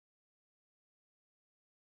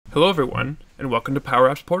Hello everyone, and welcome to Power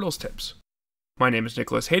Apps Portals Tips. My name is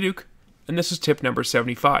Nicholas Hayduk, and this is tip number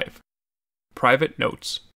 75, Private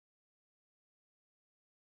Notes.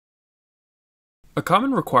 A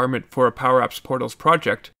common requirement for a Power Apps Portals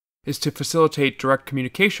project is to facilitate direct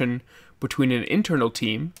communication between an internal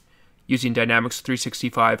team, using Dynamics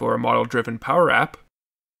 365 or a model-driven Power App,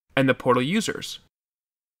 and the portal users.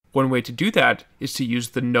 One way to do that is to use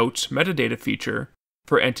the Notes metadata feature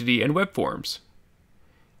for entity and web forms.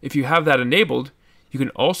 If you have that enabled, you can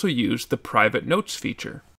also use the Private Notes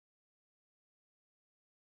feature.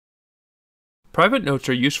 Private Notes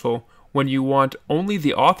are useful when you want only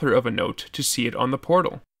the author of a note to see it on the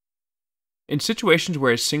portal. In situations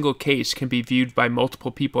where a single case can be viewed by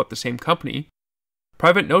multiple people at the same company,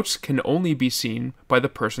 Private Notes can only be seen by the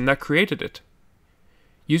person that created it.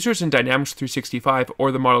 Users in Dynamics 365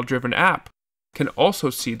 or the model-driven app can also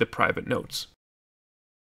see the Private Notes.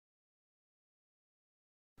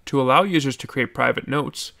 To allow users to create private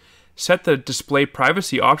notes, set the Display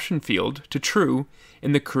Privacy option field to true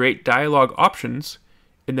in the Create Dialog options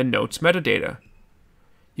in the Notes metadata.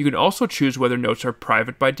 You can also choose whether notes are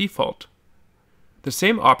private by default. The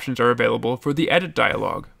same options are available for the Edit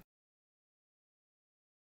dialog.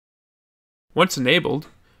 Once enabled,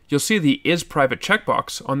 you'll see the Is Private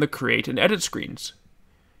checkbox on the Create and Edit screens.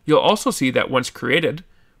 You'll also see that once created,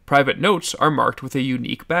 private notes are marked with a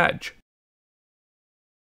unique badge.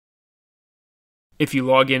 If you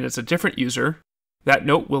log in as a different user, that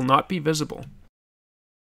note will not be visible.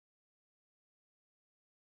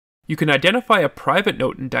 You can identify a private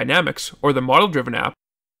note in Dynamics or the model-driven app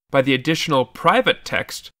by the additional private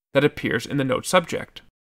text that appears in the note subject.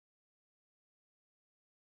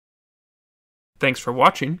 Thanks for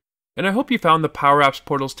watching, and I hope you found the Power Apps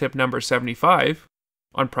Portals tip number 75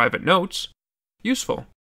 on private notes useful.